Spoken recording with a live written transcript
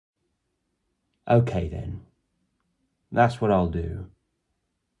Okay then. That's what I'll do.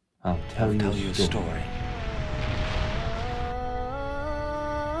 I'll tell you a story.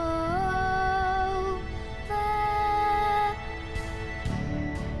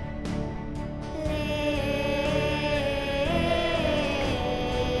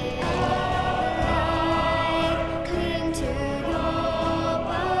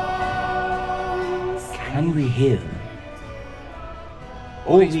 Can you hear them?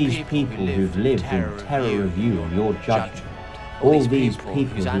 All these people who've lived in terror of you and your judgment, all these people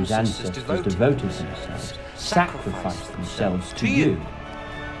whose ancestors devoted themselves, sacrificed themselves to you.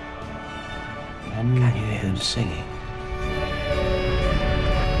 Can you hear them singing?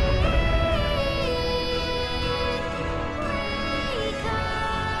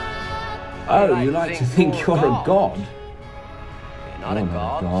 Oh, you like to think you're a god? You're not a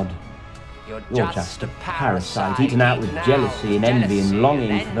god. You're just a parasite, eaten out with jealousy and envy and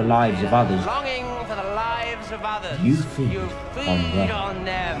longing for the lives of others. You feed on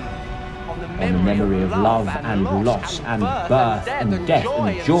them, on the memory of love and loss and birth and death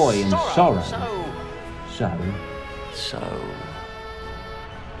and joy and sorrow. So,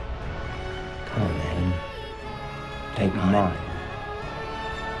 come on then, take mine.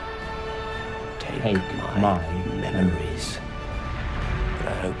 Take my memories.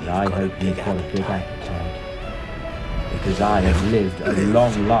 But I hope you've got a big appetite, because I have lived a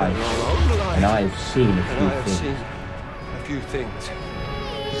long life and I have seen a few things.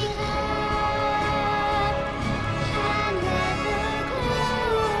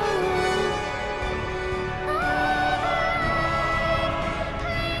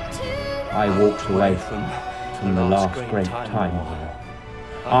 I walked away from the last great time war.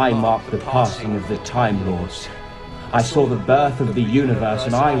 I marked the passing of the Time Lords. I saw the birth of the universe,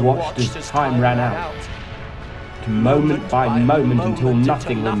 and I watched as time ran out, moment by moment, until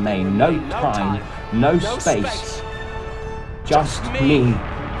nothing remained. No time, no space, just me.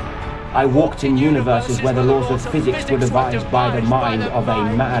 I walked in universes where the laws of physics were devised by the mind of a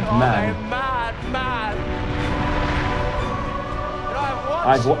madman.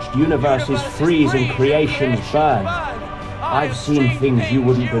 I've watched universes freeze and creations burn. I've seen things you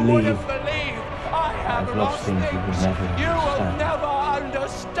wouldn't believe. I've lost things you would never understand.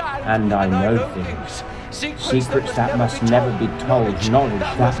 And I know things. Secrets that must never be told. Knowledge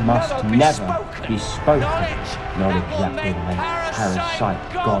that must never be spoken. Knowledge that will make parasite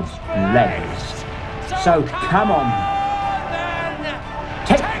gods blazed. So come on.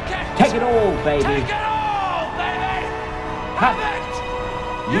 Take it all, baby. Have it.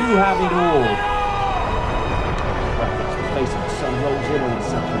 You have it all. The face of the sun rolls in on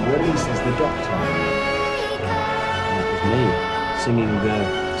itself and releases the Doctor. Me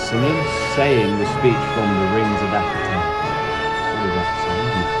saying the speech from the Rings of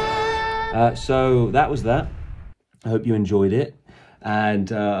Apatow. So that was that. I hope you enjoyed it,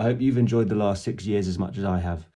 and I hope you've enjoyed the last 6 years as much as I have.